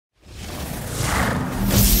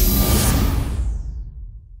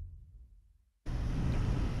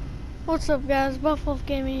What's up, guys? Buffalo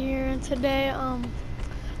Gaming here, and today,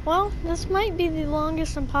 well, this might be the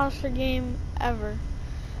longest imposter game ever.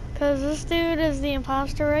 Cause this dude is the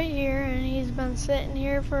imposter right here, and he's been sitting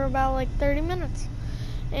here for about like 30 minutes.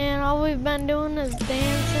 And all we've been doing is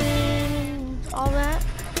dancing, all that,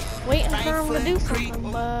 waiting for him to do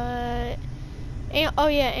something, but, oh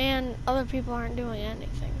yeah, and other people aren't doing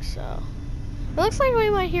anything, so. It looks like we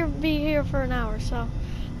might be here for an hour, so.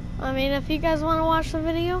 I mean, if you guys want to watch the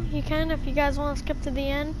video, you can. If you guys want to skip to the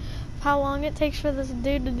end of how long it takes for this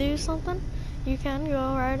dude to do something, you can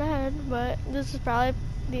go right ahead. But this is probably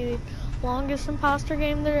the longest imposter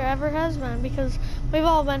game there ever has been, because we've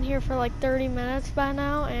all been here for like 30 minutes by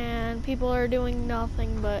now, and people are doing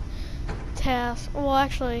nothing but tasks. Well,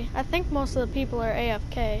 actually, I think most of the people are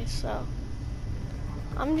AFK, so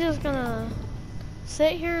I'm just gonna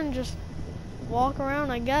sit here and just walk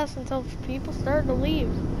around, I guess, until people start to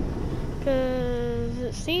leave. Because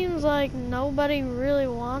it seems like nobody really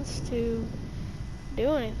wants to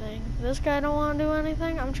do anything. This guy don't want to do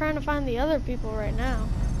anything. I'm trying to find the other people right now.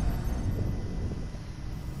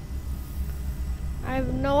 I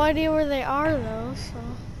have no idea where they are though, so.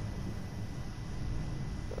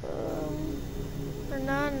 They're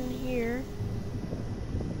not in here.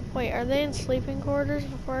 Wait, are they in sleeping quarters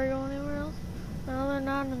before I go anywhere else? No, they're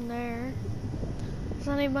not in there. Is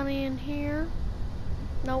anybody in here?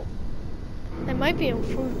 Nope. They might be in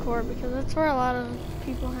food court because that's where a lot of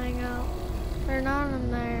people hang out. They're not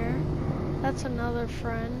in there. That's another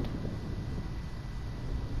friend.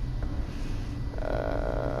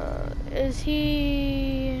 Is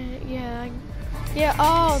he? Yeah. Yeah,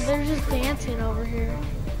 oh, they're just dancing over here.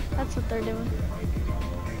 That's what they're doing.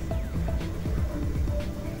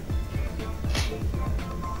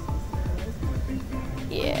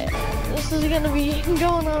 Yeah, this is gonna be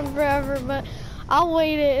going on forever, but I'll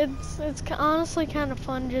wait it. It's honestly kind of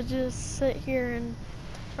fun to just sit here and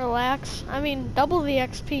relax. I mean, double the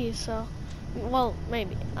XP, so, well,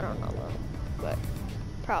 maybe. I don't know though, but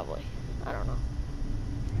probably. I don't know.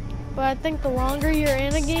 But I think the longer you're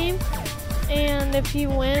in a game, and if you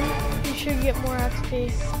win, you should get more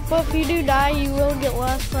XP. But if you do die, you will get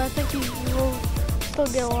less, but I think you will still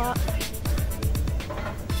get a lot.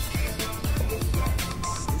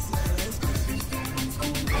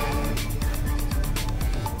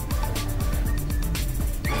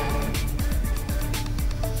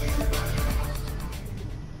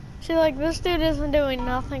 See, like, this dude isn't doing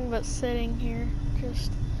nothing but sitting here.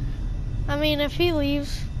 Just, I mean, if he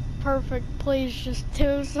leaves, perfect, please just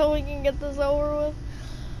do so we can get this over with.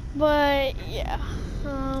 But, yeah,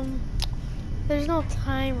 there's no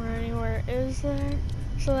timer anywhere, is there?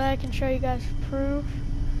 So that I can show you guys proof?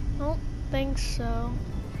 I don't think so.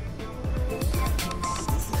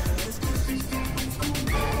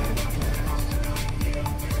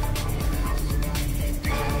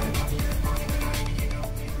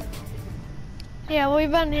 Yeah,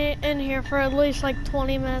 we've been in here for at least like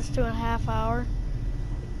 20 minutes to a half hour.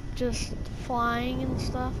 Just flying and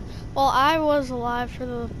stuff. Well, I was alive for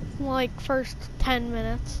the like first 10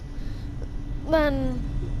 minutes. Then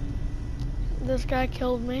this guy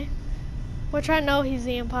killed me. Which I know he's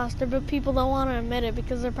the imposter, but people don't want to admit it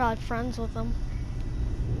because they're probably friends with him.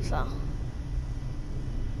 So.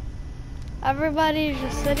 Everybody's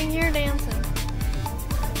just sitting here dancing.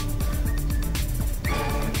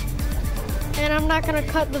 And I'm not gonna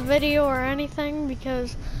cut the video or anything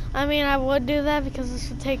because, I mean, I would do that because this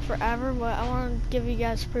would take forever, but I want to give you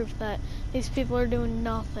guys proof that these people are doing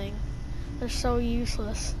nothing. They're so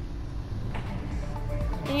useless.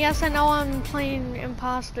 And yes, I know I'm playing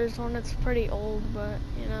imposters when it's pretty old, but,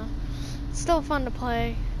 you know, it's still fun to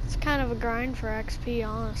play. It's kind of a grind for XP,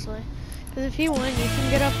 honestly. Because if you win, you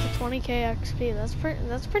can get up to 20k XP.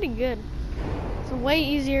 That's pretty good. It's way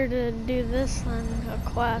easier to do this than a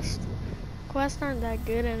quest. Quests aren't that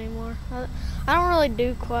good anymore. I don't really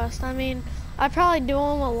do quests. I mean, I probably do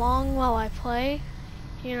them along while I play.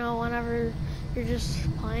 You know, whenever you're just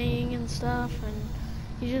playing and stuff, and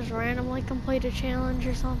you just randomly complete a challenge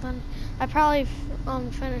or something. I probably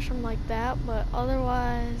finish them like that, but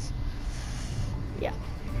otherwise, yeah,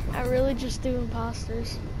 I really just do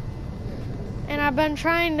imposters. And I've been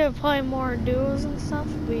trying to play more duos and stuff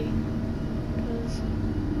because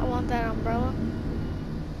I want that umbrella.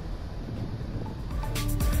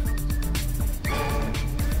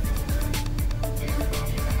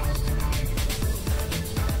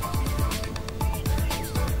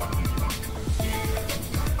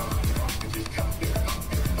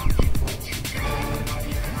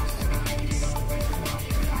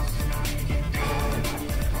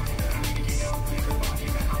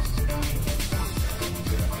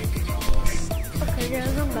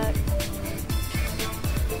 Guys, I'm back.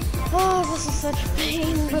 this is such a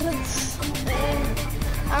pain, but it's...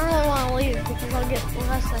 I don't really want to leave because I'll get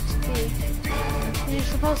less XP. You're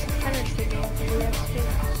supposed to finish the game for the XP.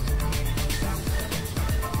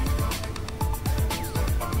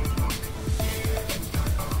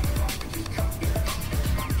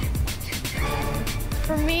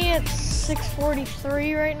 For me, it's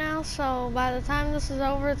 6:43 right now, so by the time this is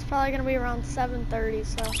over, it's probably gonna be around 7:30.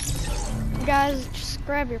 So, guys, just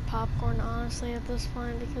grab your popcorn, honestly, at this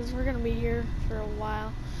point, because we're gonna be here for a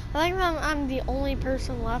while. I think I'm the only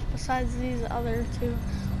person left besides these other two,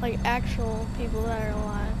 like actual people that are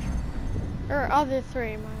alive, or other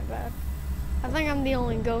three. My bad. I think I'm the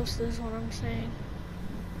only ghost, is what I'm saying.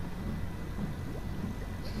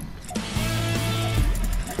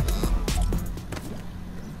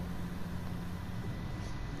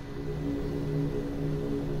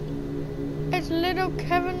 It's little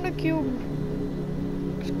Kevin the Cube.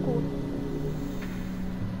 It's cool.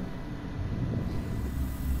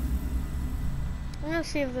 I'm gonna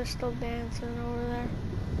see if they're still dancing over there.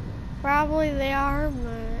 Probably they are,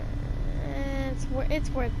 but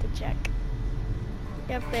it's worth the check.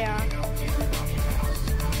 Yep, they are.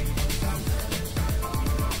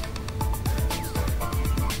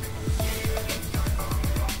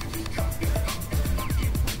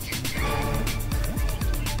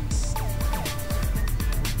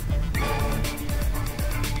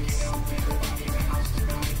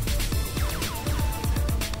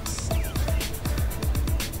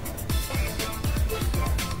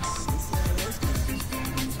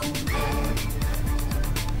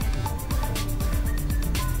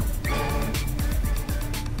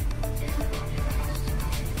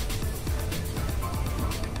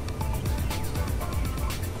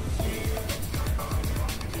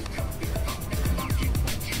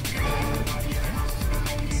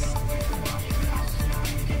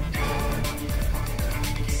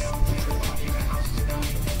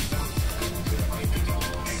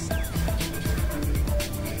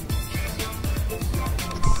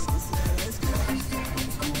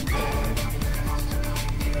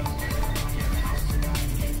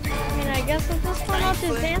 I guess at this point I'll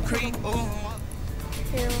just dance.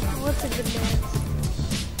 Here, what's a good dance?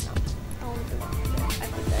 I want to do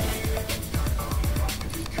after that.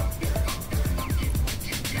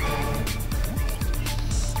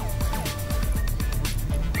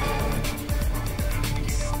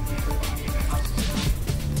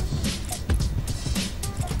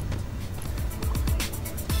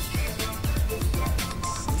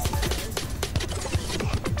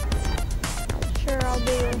 Sure, I'll do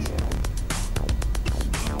this.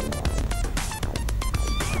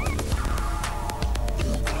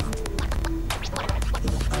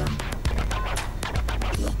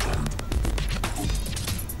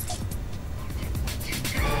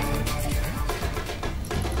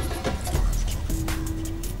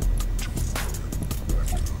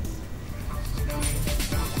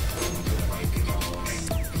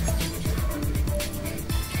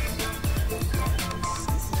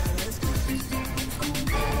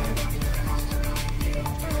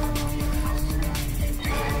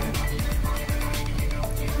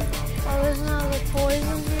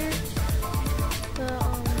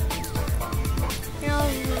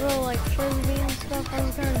 I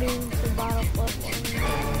was gonna do the bottle flip one.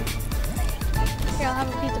 Here, I'll have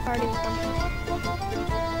a pizza party with them.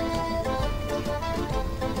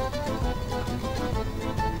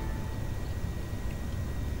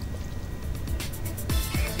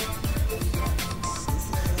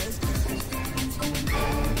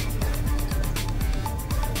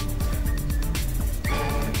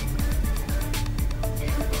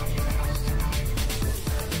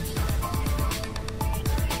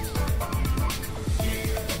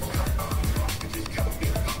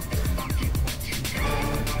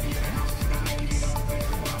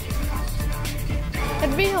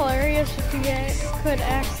 It'd be hilarious if you guys could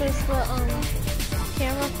access the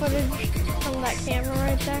camera footage from that camera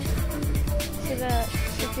right there. See that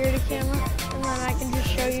security camera? And then I can just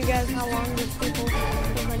show you guys how long these people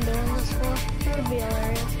have been doing this for. That would be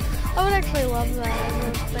hilarious. I would actually love that as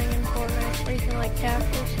a thing in Fortnite where you can like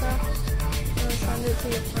capture stuff and then send it to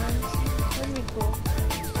your friends. That'd be cool.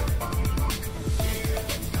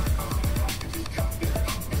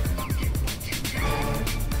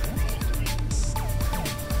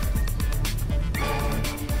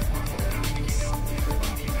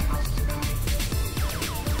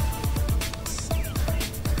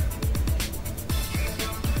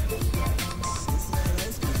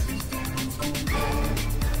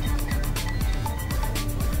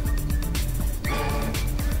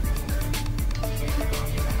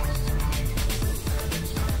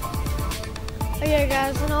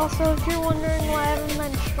 guys, and also if you're wondering why I haven't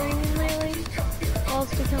been streaming lately, well,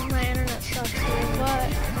 it's because my internet sucks here, but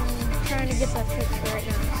I'm trying to get that fixed right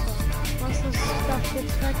now. So once this stuff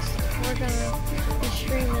gets fixed, we're gonna be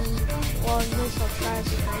streaming. Well, at least I'll try to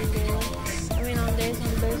stream daily. I mean, on days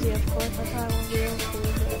I'm busy, of course, I probably won't be able to,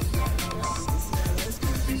 but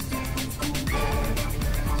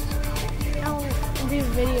I don't do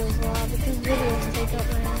videos a lot because videos take up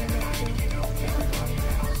my internet too.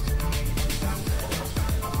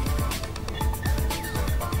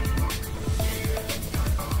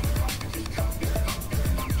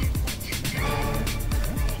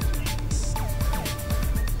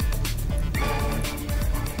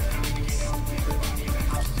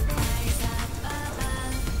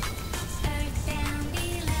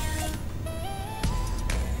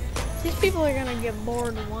 These people are gonna get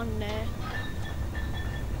bored one day.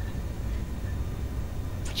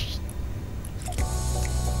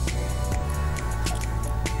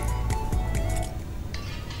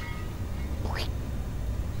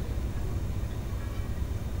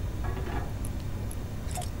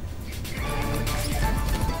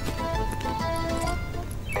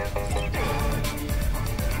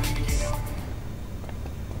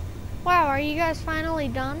 Wow, are you guys finally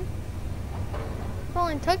done? It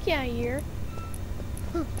only took you a year.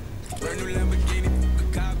 Huh.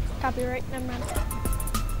 Copyright, never mind.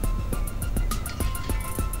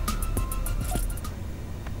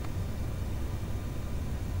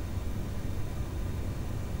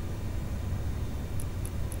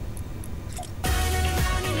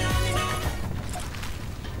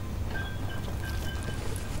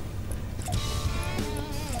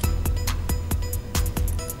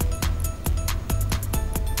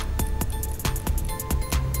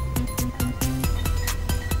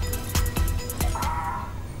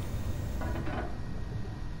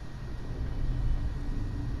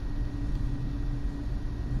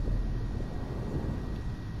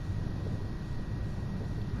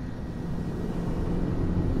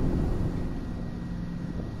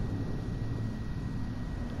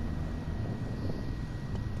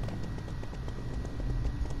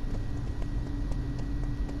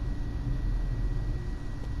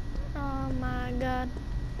 God.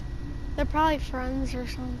 They're probably friends or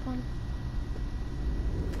something.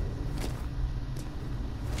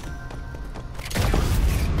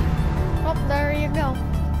 Oh, there you go.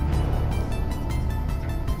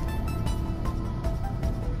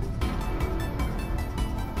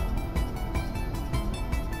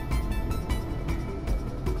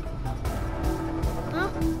 Huh?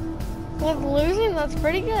 With losing, that's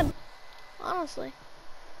pretty good, honestly.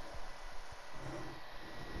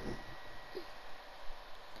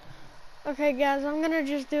 Okay guys, I'm gonna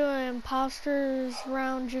just do an imposters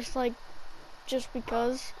round just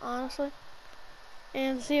because, honestly.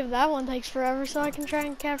 And see if that one takes forever so I can try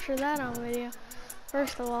and capture that on video.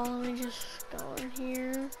 First of all, let me just go in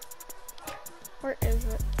here. Where is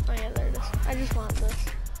it? Oh yeah, there it is. I just want this.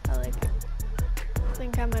 I like it. I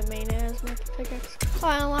think I might main it as my pickaxe. Oh,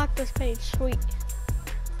 I unlocked this page, sweet.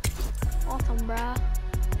 Awesome, brah.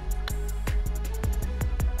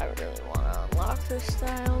 I really wanna unlock this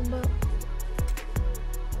style, but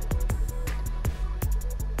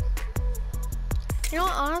you know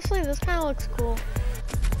what, honestly, this kind of looks cool.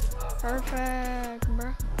 Perfect,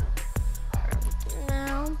 bruh.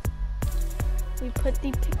 Now, we put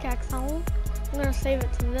the pickaxe on. I'm gonna save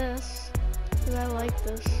it to this, because I like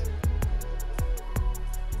this.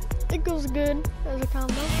 It goes good as a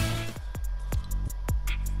combo.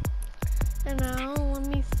 And now, let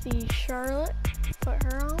me see, Charlotte, put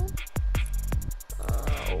her on.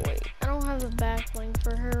 Oh wait, I don't have the back bling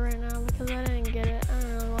for her right now, because I didn't get it. I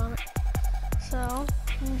don't really want it. So,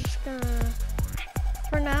 I'm just gonna,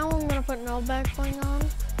 for now, I'm gonna put no back bling on.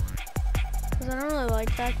 Because I don't really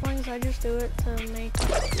like back blings, I just do it to make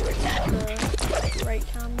the right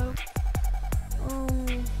combo.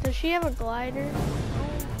 Does she have a glider? I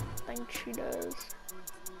don't think she does.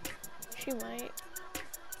 She might.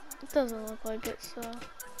 It doesn't look like it, so.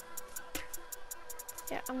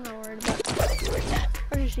 Yeah, I'm not worried about it.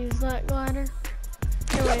 I'll just use that glider.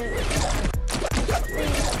 Anyway.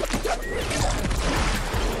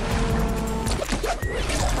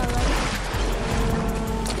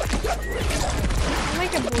 I'll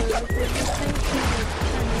make it blue because this thing is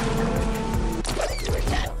like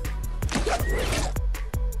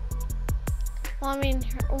well, I mean,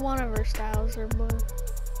 one of her styles are blue.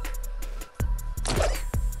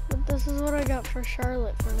 But this is what I got for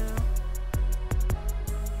Charlotte for now.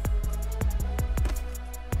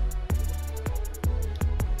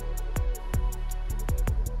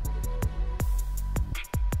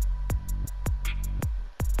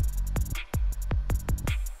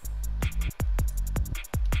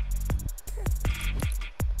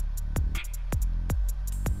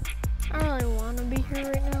 here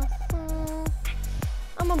right now.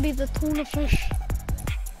 I'm gonna be the tuna fish.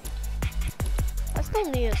 I still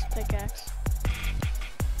need his pickaxe.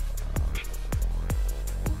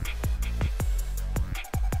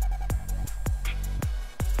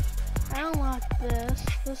 I unlocked this.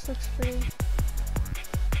 This looks pretty.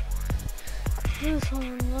 This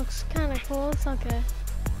one looks kind of cool. It's okay.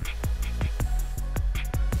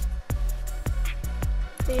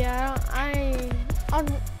 But yeah,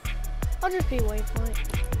 I'll just be waypoint.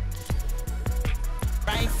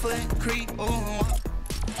 Right foot creep, ooh.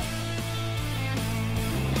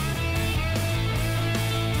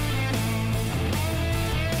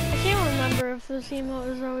 I can't remember if this emote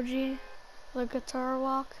is OG, the guitar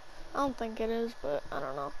walk. I don't think it is, but I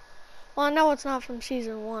don't know. Well, I know it's not from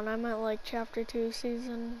season 1. I meant like chapter 2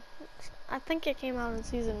 season. I think it came out in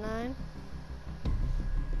season 9.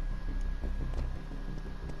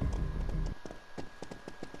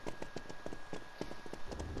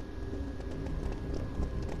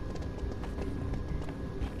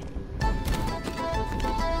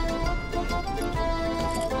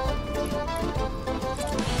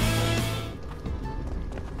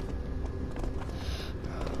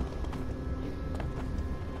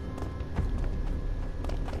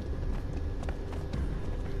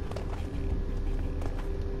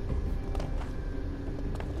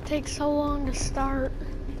 Takes so long to start.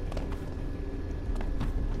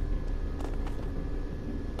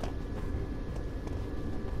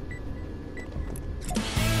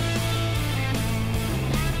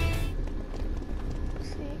 Let's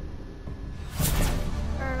see.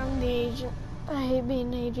 Alright, I'm the agent. I hate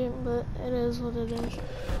being an agent, but it is what it is.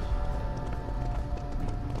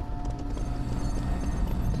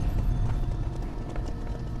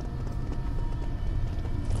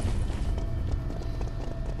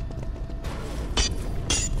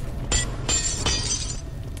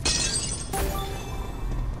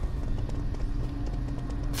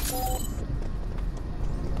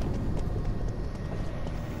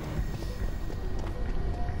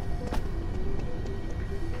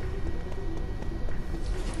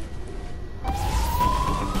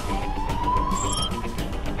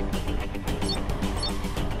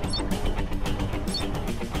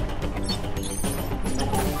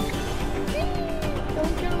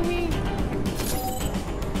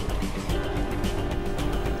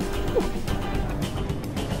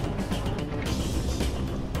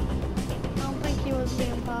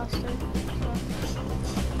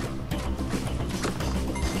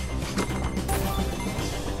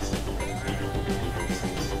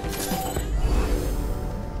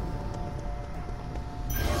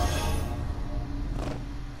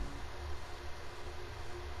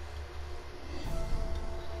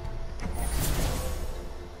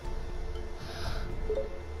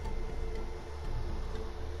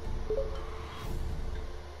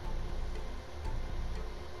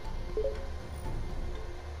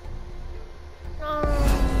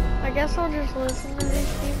 I guess I'll just listen to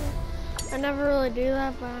these people. I never really do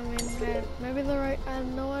that, but I mean, maybe they're right. I have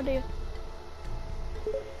no idea.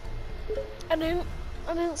 I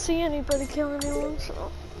didn't see anybody kill anyone,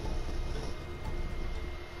 so.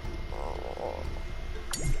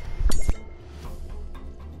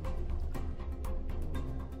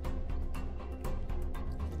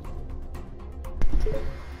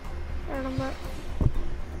 Alright, I'm back.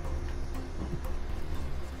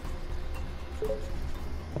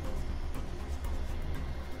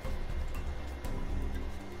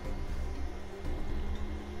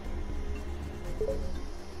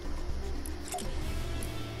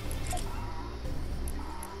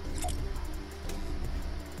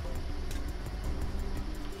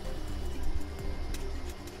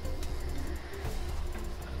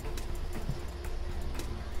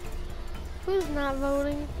 Who's not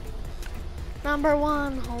voting? Number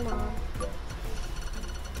 1, hold on.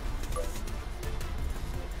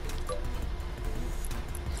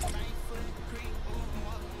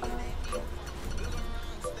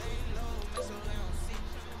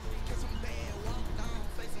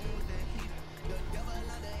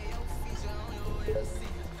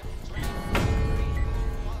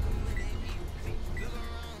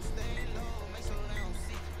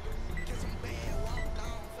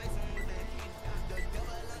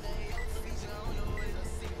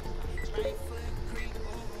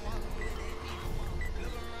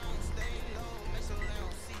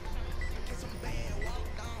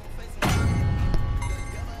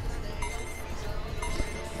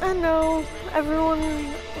 I know,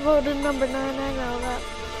 everyone voted number 9, I know that.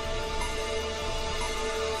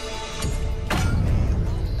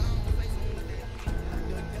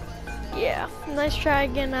 Yeah, let's try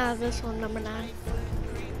again out of this one, number 9.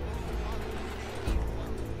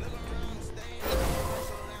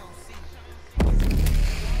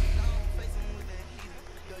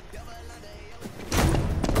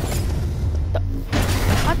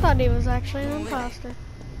 actually an imposter.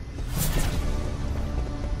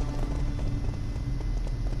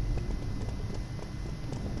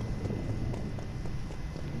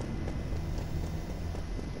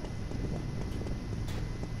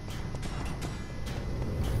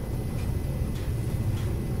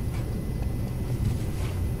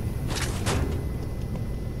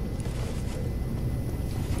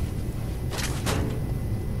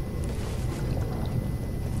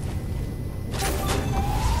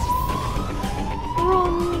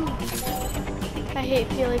 I hate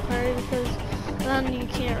Peely Party because then you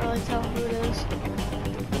can't really tell who it is.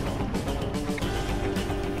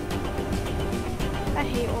 I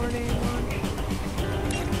hate ordering lunch.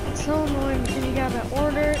 It's so annoying because you gotta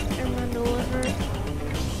order it and then deliver it.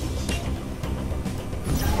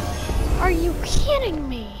 Are you kidding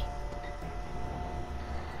me?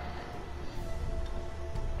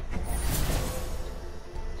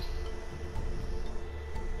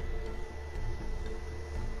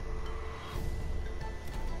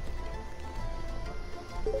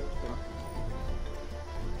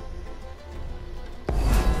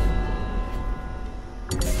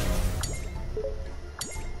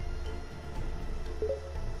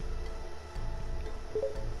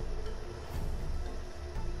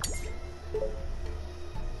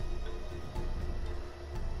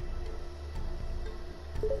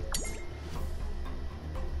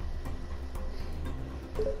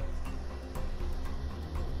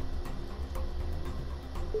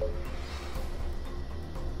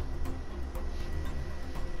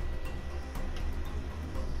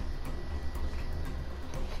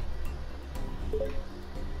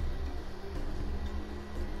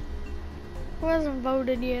 Who hasn't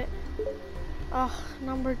voted yet? Ugh,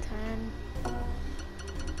 number 10.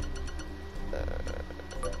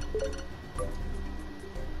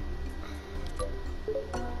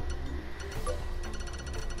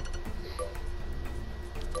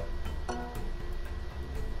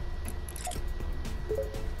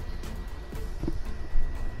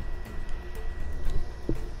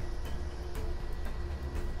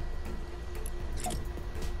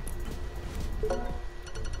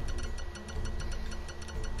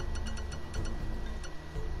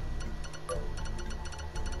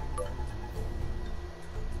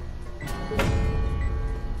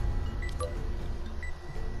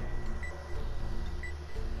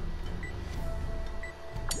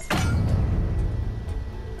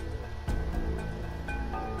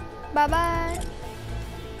 Bye-bye.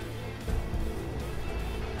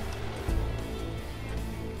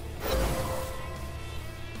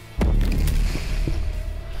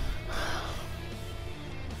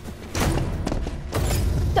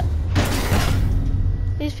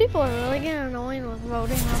 These people are really getting annoying with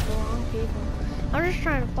voting out the wrong people. I'm just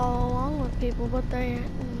trying to follow along with people, but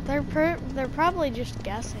they're probably just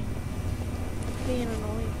guessing, being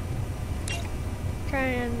annoying,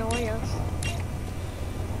 trying to annoy us.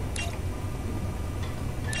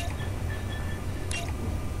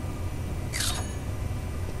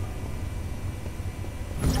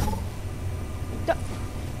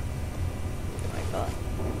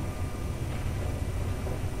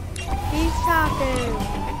 Talking.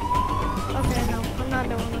 Okay, no, I'm not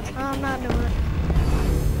doing this. I'm not doing it.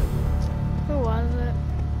 Who was it?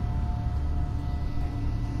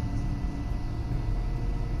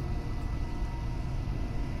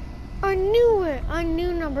 I knew it. I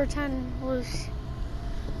knew number 10 was.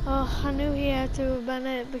 Oh, I knew he had to have been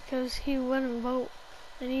it because he wouldn't vote.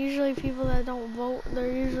 And usually people that don't vote,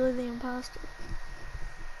 they're usually the imposter.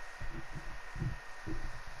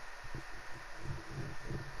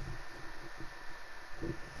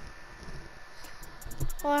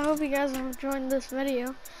 Well, I hope you guys have enjoyed this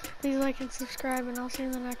video. Please like and subscribe, and I'll see you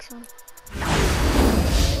in the next one.